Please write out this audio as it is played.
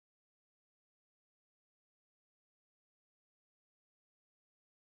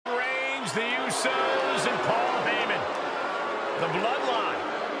Reigns, the Usos, and Paul Heyman. The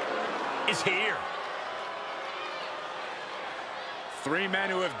Bloodline is here. Three men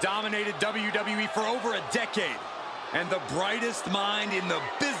who have dominated WWE for over a decade, and the brightest mind in the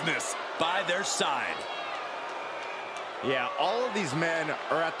business by their side. Yeah, all of these men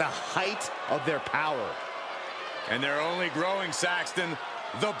are at the height of their power. And they're only growing, Saxton.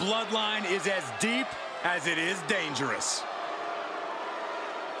 The Bloodline is as deep as it is dangerous.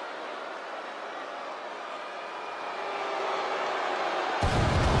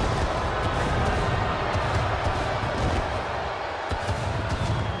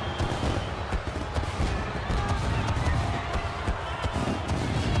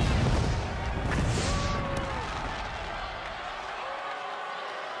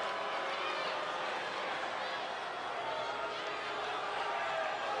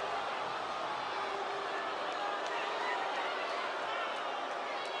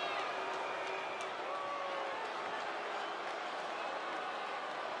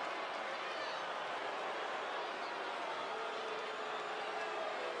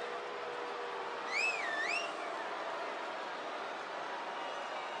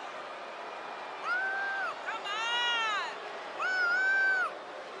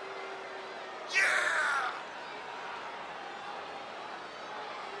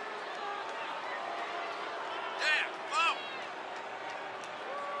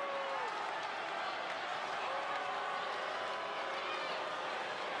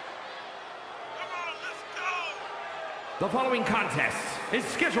 The following contest is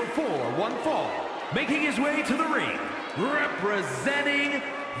scheduled for one fall. Making his way to the ring, representing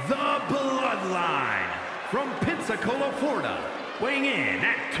the Bloodline from Pensacola, Florida, weighing in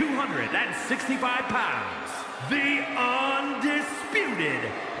at 265 pounds, the undisputed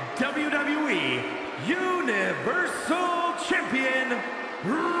WWE Universal Champion,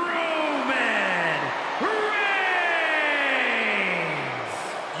 Roman Reigns!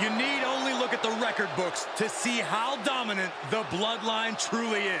 You need only look at the record books to see how dominant the Bloodline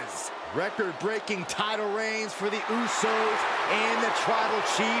truly is. Record-breaking title reigns for the Usos and the Tribal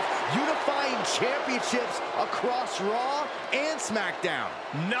Chief, unifying championships across Raw and SmackDown.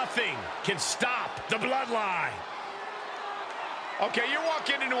 Nothing can stop the Bloodline. Okay, you're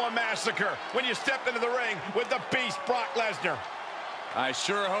walking into a massacre when you step into the ring with the Beast, Brock Lesnar. I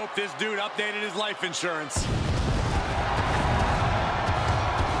sure hope this dude updated his life insurance.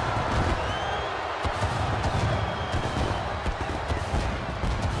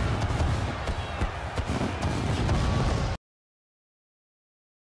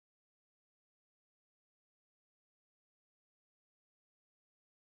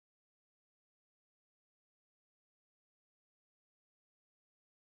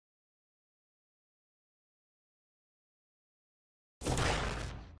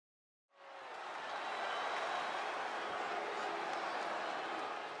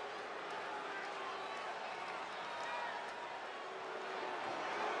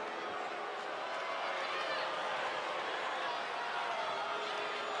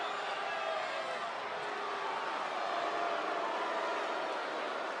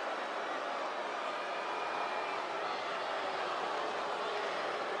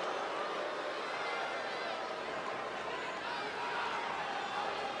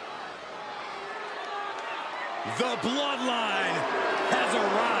 The Bloodline has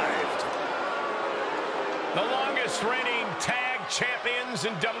arrived. The longest reigning tag champions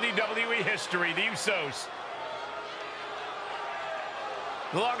in WWE history, the Usos.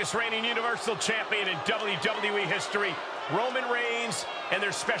 The longest reigning Universal Champion in WWE history, Roman Reigns, and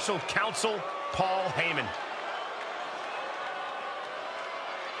their special counsel, Paul Heyman.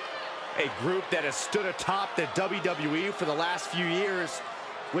 A group that has stood atop the WWE for the last few years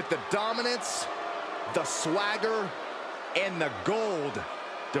with the dominance, the swagger, and the gold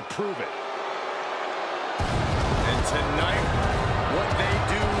to prove it. And tonight, what they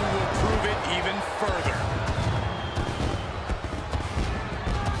do will prove it even further.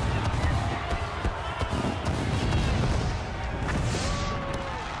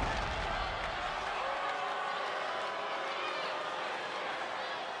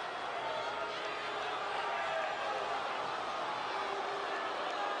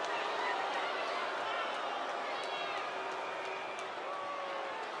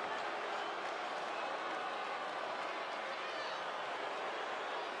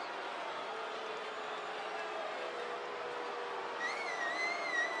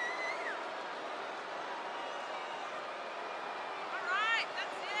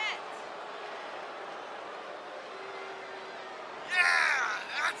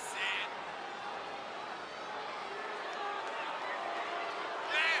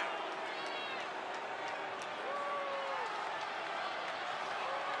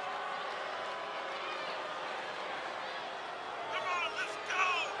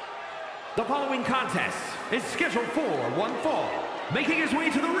 The following contest is scheduled for one fall. Making his way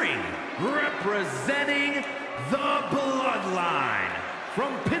to the ring, representing the Bloodline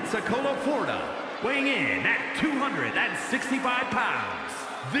from Pensacola, Florida, weighing in at 265 pounds,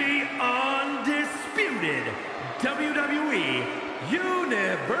 the undisputed WWE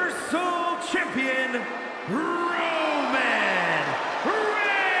Universal Champion, Roman Reigns!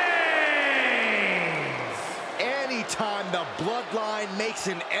 Anytime the Bloodline makes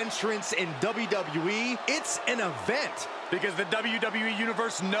an entrance in WWE, it's an event. Because the WWE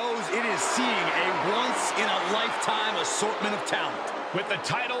Universe knows it is seeing a once-in-a-lifetime assortment of talent. With the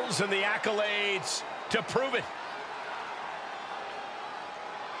titles and the accolades to prove it.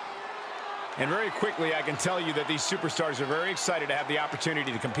 And very quickly, I can tell you that these superstars are very excited to have the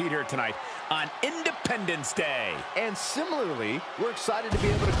opportunity to compete here tonight on Independence Day. And similarly, we're excited to be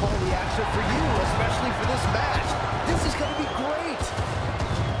able to call the action for you, especially for this match. This is going to be great.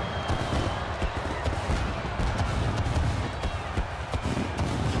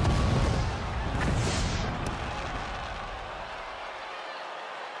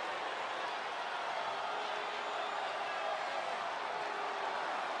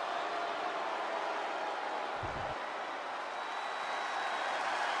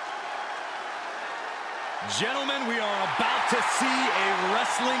 Gentlemen, we are about to see a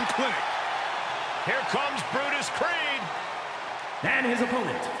wrestling clinic. Here comes Brutus Creed. And his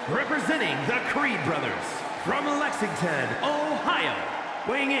opponent, representing the Creed brothers, from Lexington, Ohio,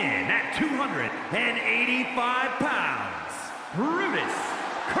 weighing in at 285 pounds, Brutus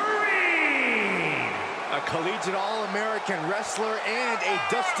Creed! A collegiate All-American wrestler and a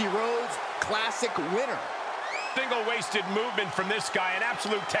Dusty Rhodes Classic winner. Single wasted movement from this guy, an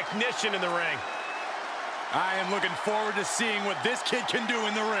absolute technician in the ring. I am looking forward to seeing what this kid can do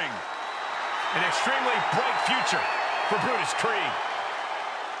in the ring. An extremely bright future for Brutus Creed.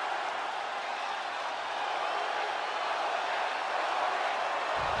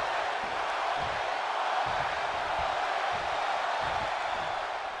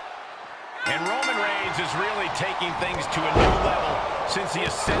 And Roman Reigns is really taking things to a new level since he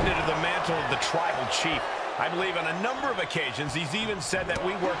ascended to the mantle of the Tribal Chief. I believe on a number of occasions he's even said that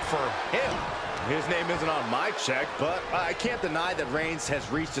we work for him. His name isn't on my check, but I can't deny that Reigns has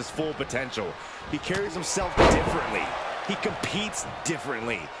reached his full potential. He carries himself differently. He competes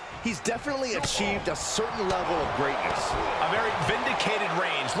differently. He's definitely achieved a certain level of greatness. A very vindicated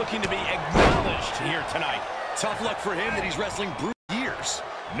Reigns looking to be acknowledged here tonight. Tough luck for him that he's wrestling Bruce years.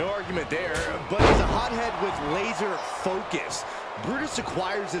 No argument there, but he's a hothead with laser focus. Brutus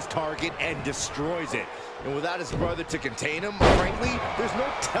acquires his target and destroys it. And without his brother to contain him, frankly, there's no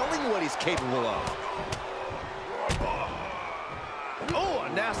telling what he's capable of. Oh, a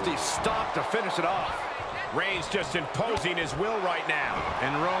nasty stop to finish it off. Reigns just imposing his will right now.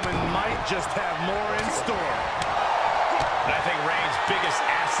 And Roman might just have more in store. But I think Reigns' biggest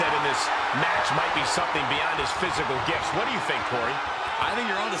asset in this match might be something beyond his physical gifts. What do you think, Corey? I think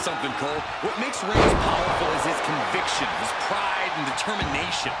you're onto something, Cole. What makes Reigns powerful is his conviction, his pride and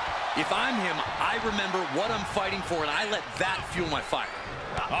determination. If I'm him, I remember what I'm fighting for, and I let that fuel my fire.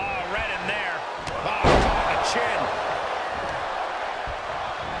 Oh, right in there. Oh, caught the chin.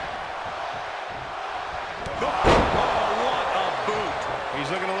 Oh, what a boot.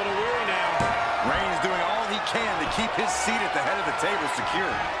 He's looking a little weary now. Reigns doing all he can to keep his seat at the head of the table secure.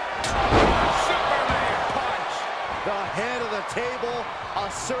 Superman punch. The head of the table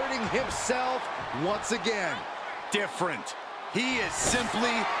asserting himself once again. Different. He is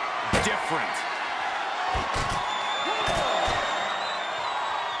simply different.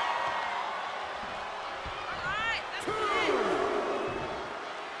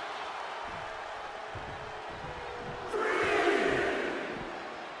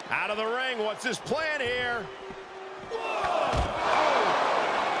 Out of the ring, what's his plan here?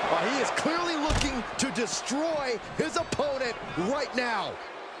 Well, he is clearly looking to destroy his opponent right now.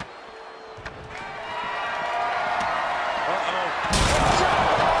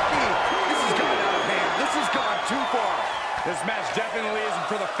 This has gone out of hand. This has gone too far. This match definitely isn't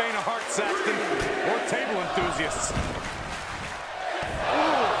for the faint of heart, Saxton, or table enthusiasts.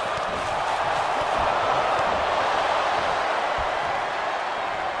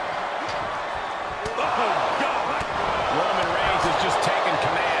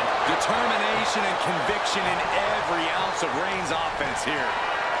 Determination and conviction in every ounce of Reigns' offense here.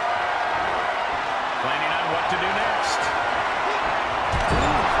 Planning on what to do next.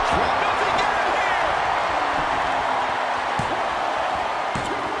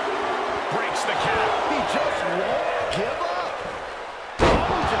 Breaks the count. He just won't give up.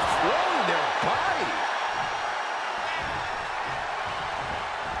 Oh, just throwing their body.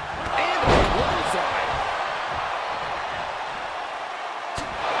 And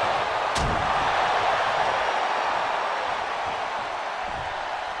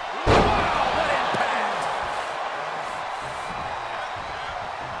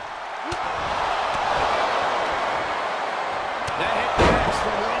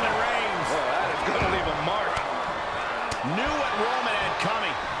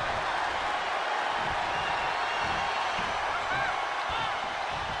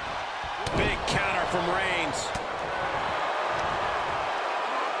from Reigns.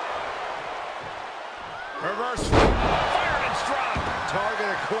 Reverse. Fired and struck. Target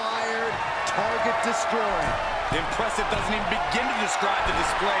acquired. Target destroyed. Impressive doesn't even begin to describe the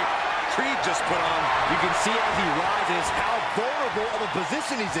display Creed just put on. You can see as he rises how vulnerable of a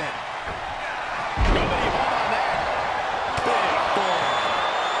position he's in. Nobody home on that. Big boy.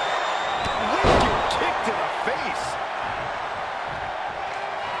 Wicked kick to the face.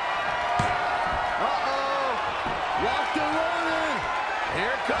 Uh-oh. Locked and loaded.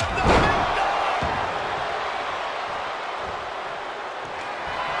 Here comes the big dog.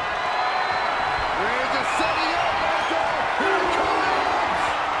 Reigns is setting up right there. Here it comes.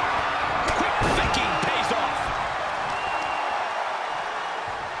 Quick thinking pays off.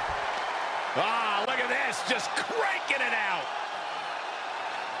 Ah, look at this. Just cranking it out.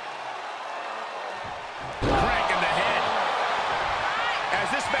 Cranking the head. As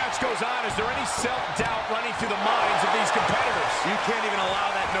this match goes on, is there any self-doubt running through the minds of these competitors? You can't even allow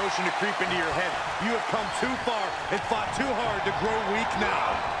that notion to creep into your head. You have come too far and fought too hard to grow weak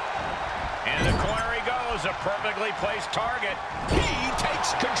now. And the corner he goes, a perfectly placed target. He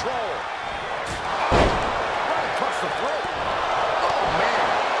takes control. Right across the throat. Oh, man.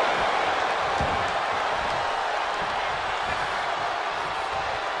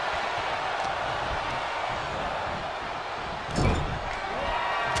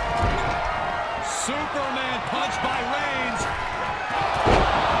 Superman punch by Reigns.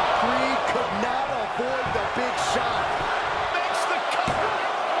 Creed could not avoid the big shot. Makes the cover.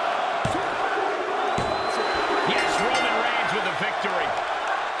 Yes, Roman Reigns with the victory.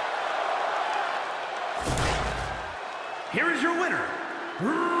 Here is your winner,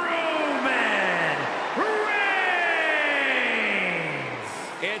 Roman Reigns!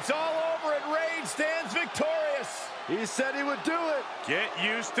 It's all over and Reigns stands victorious. He said he would do it. Get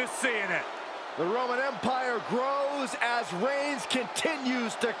used to seeing it. The Roman Empire grows as Reigns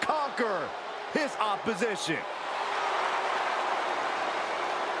continues to conquer his opposition.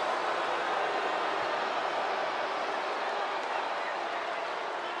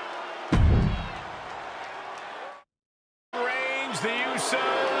 Reigns, the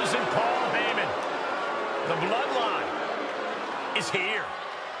Usos, and Paul Heyman. The bloodline is here.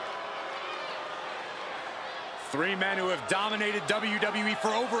 Three men who have dominated WWE for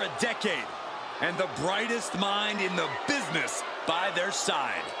over a decade, and the brightest mind in the business by their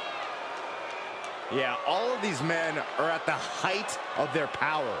side. Yeah, all of these men are at the height of their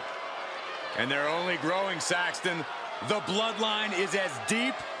power. And they're only growing, Saxton. The bloodline is as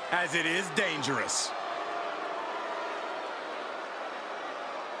deep as it is dangerous.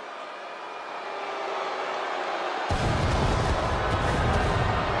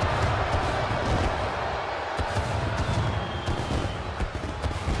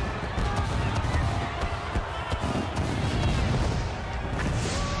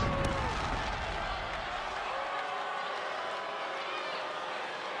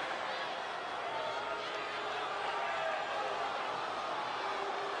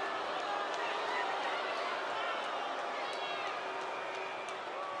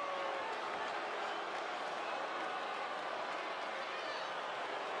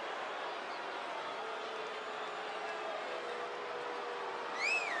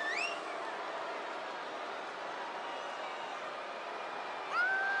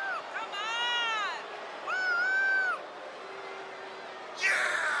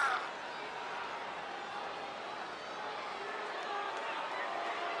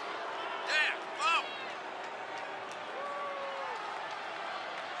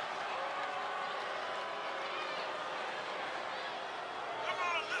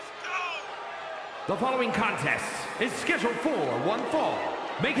 The following contest is scheduled for one fall.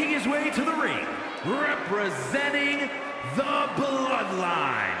 Making his way to the ring, representing the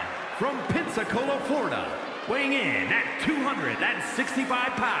Bloodline from Pensacola, Florida, weighing in at 265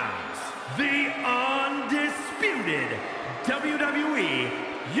 pounds, the undisputed WWE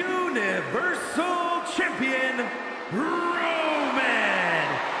Universal Champion, Roman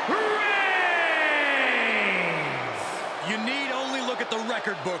Reigns! You need only look at the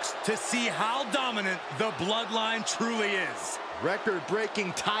record books to see how dominant the bloodline truly is.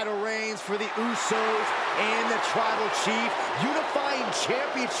 Record-breaking title reigns for the Usos and the Tribal Chief, unifying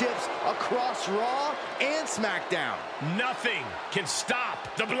championships across Raw and SmackDown. Nothing can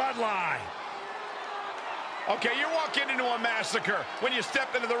stop the bloodline. Okay, you're walking into a massacre when you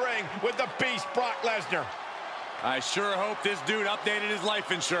step into the ring with the beast Brock Lesnar. I sure hope this dude updated his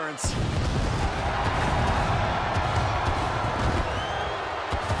life insurance.